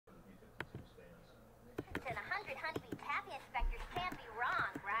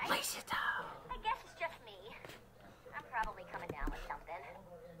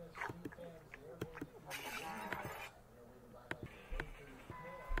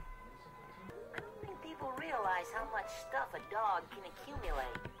realize how much stuff a dog can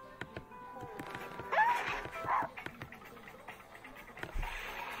accumulate.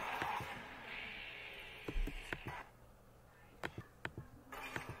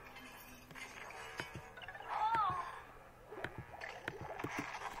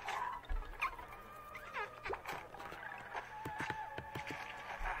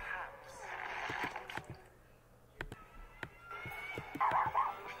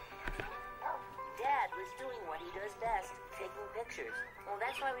 Well,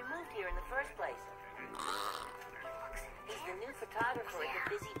 that's why we moved here in the first place. He's the new photographer at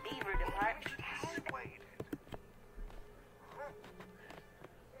the busy beaver department.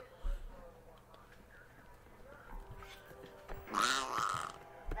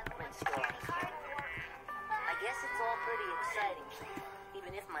 I guess it's all pretty exciting,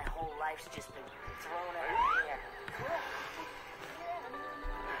 even if my whole life's just been thrown out of the air.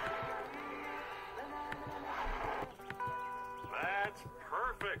 That's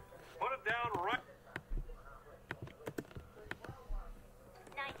perfect. Put it down right.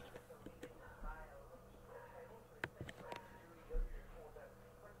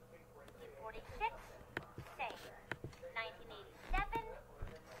 1946, same. 1987,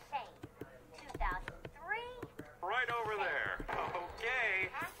 same. 2003. Right over there. Okay,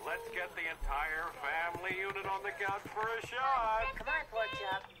 let's get the entire family unit on the couch for a shot. Come on, Pork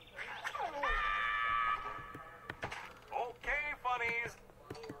Chop. Okay, funnies.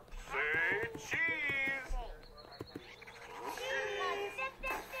 Say cheese.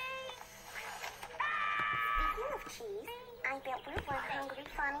 Speaking of cheese, I bet we're one hungry,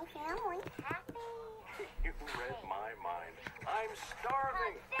 funny family. You read my mind. I'm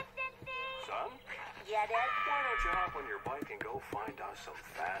starving. Son? Yeah, Dad? Why don't you hop on your bike and go find us some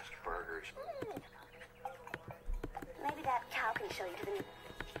fast burgers? Maybe that cow can show you to the new...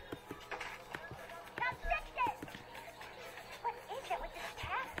 What is it with this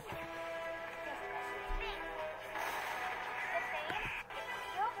task? The same, it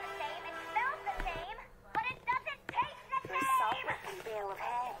feels the same, it smells the same, but it doesn't taste the The same! salt-wrapped bale of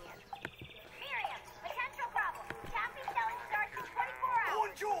hay. Miriam, potential problem. Cappy selling starts in 24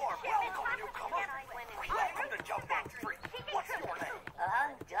 hours. Bonjour! Welcome, newcomer! Welcome to Jumbo Street. What's your name?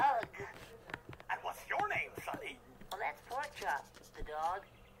 I'm Doug. And what's your name, Sonny? Well, that's Pork Chop, the dog.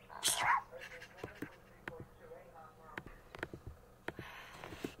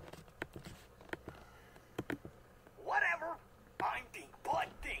 Whatever. I'm Dink, Bud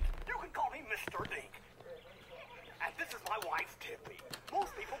Dink. You can call me Mr. Dink. And this is my wife, Tippy.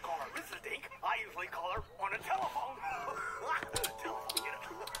 Most people call her Mrs. Dink. I usually call her on a telephone. Telephone, you know.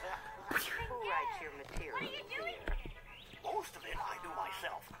 Who writes your material? What are you doing? Most of it I do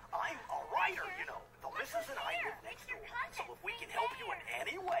myself. I'm a writer, you know. The missus and I live next door. So if we can help you in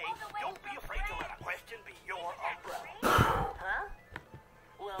any way, don't be afraid to let a question be your umbrella. Huh?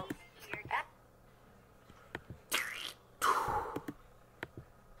 Well,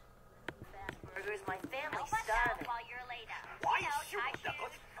 Fast burgers, my family's starving. While you're laid up. Why You know, shoot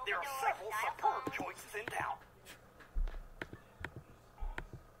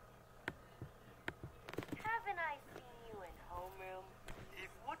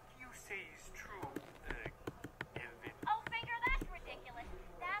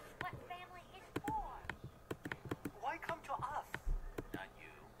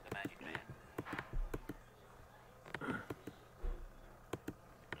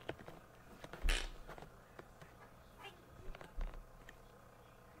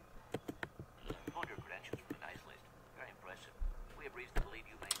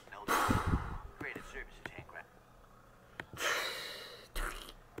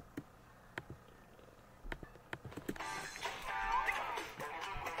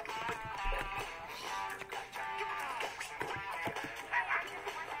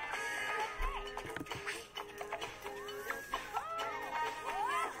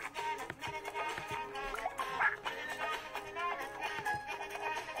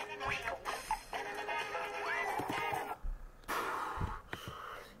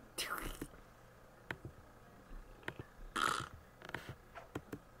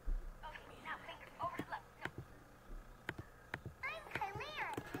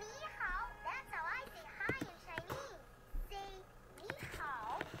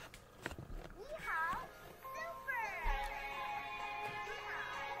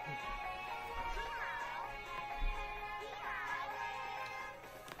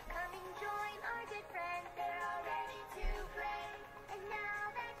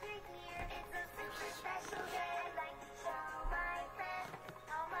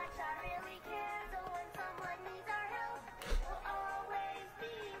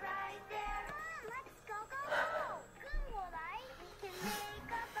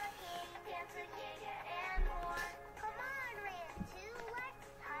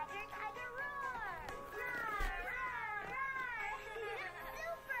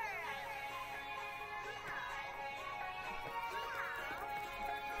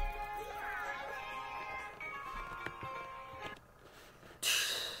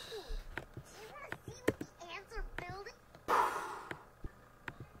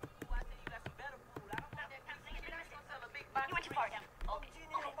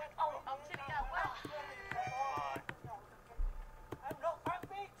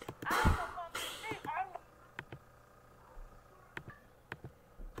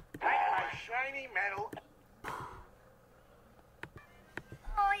shiny metal.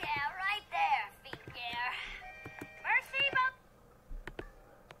 Oh yeah, right there, Finger. Mercy, but...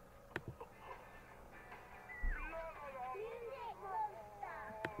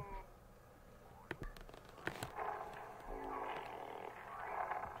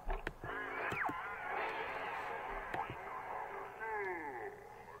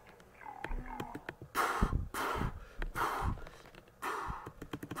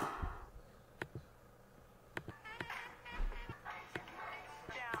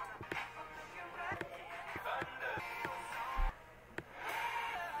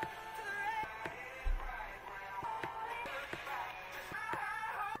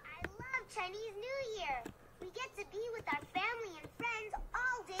 Chinese New Year. We get to be with our family and friends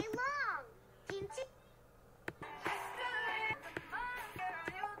all day long. Team two.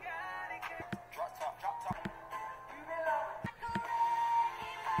 Drop top.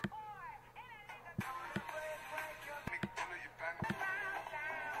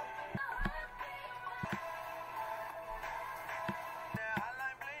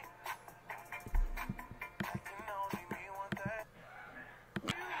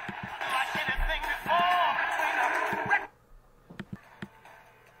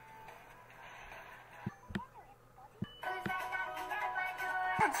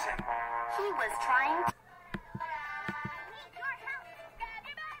 He was trying to...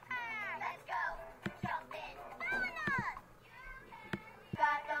 Let's go. Jump in.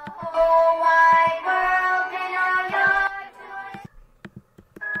 Got the whole wide world in our yard.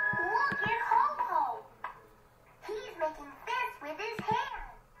 Look at Ho-Ho. He's making fists with his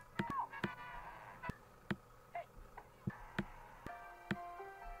hands.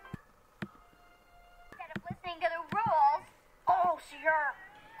 Instead of listening to the rules. Oh, so you're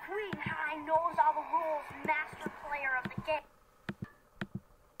Queen High knows all the rules, master player of the game.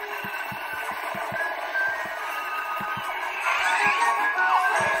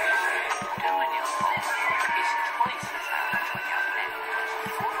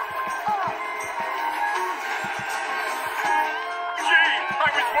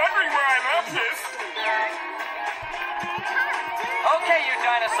 Okay, you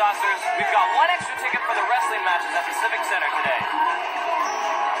dinosaurs, we've got one extra ticket for the wrestling matches at the Civic Center today.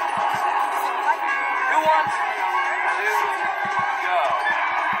 Who wants to go?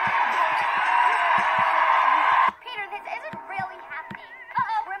 Peter, this isn't really happening.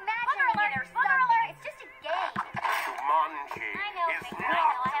 Uh-oh, we're imagining it or something. It's just a game. Jumanji I know, is Peter, not I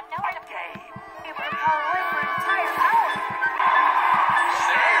know. I have nowhere to a game. be able to call away for an entire hour.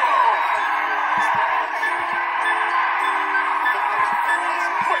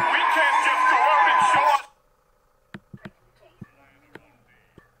 But we can't just go out and show up.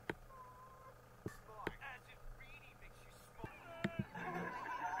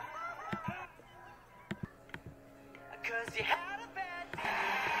 Cause you had a bad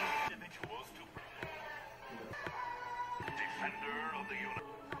Individuals to defender of the universe.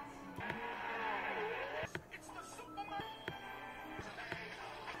 It's the Superman.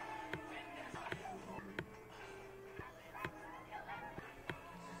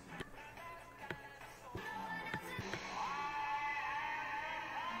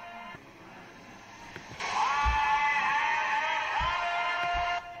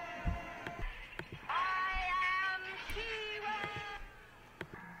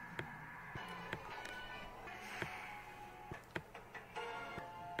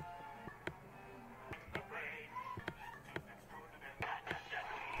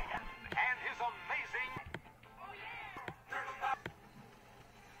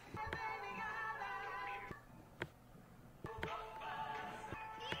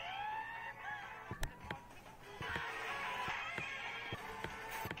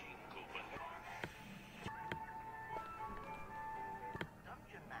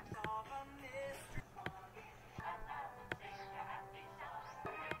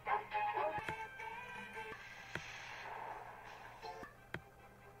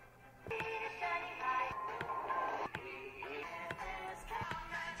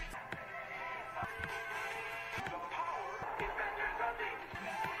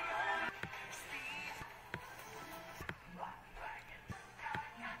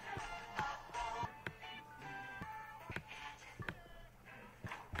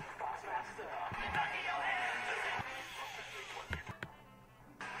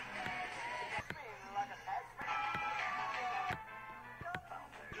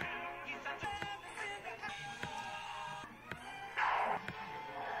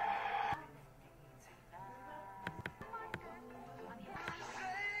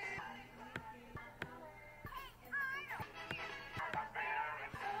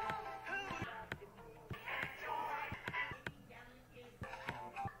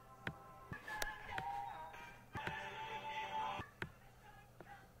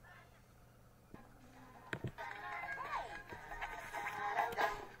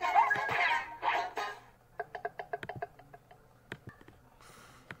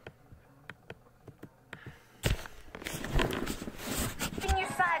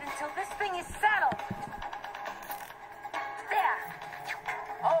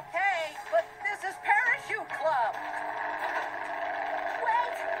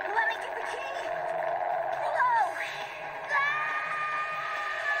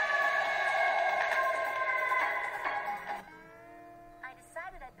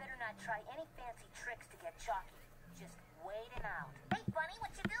 not try any fancy tricks to get chalky. Just wait it out. Hey, Bunny,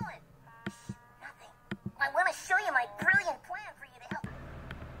 what you doing? Shh, nothing. I want to show you my brilliant plan for you to help.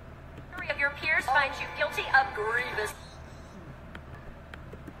 Of your peers finds you guilty of grievous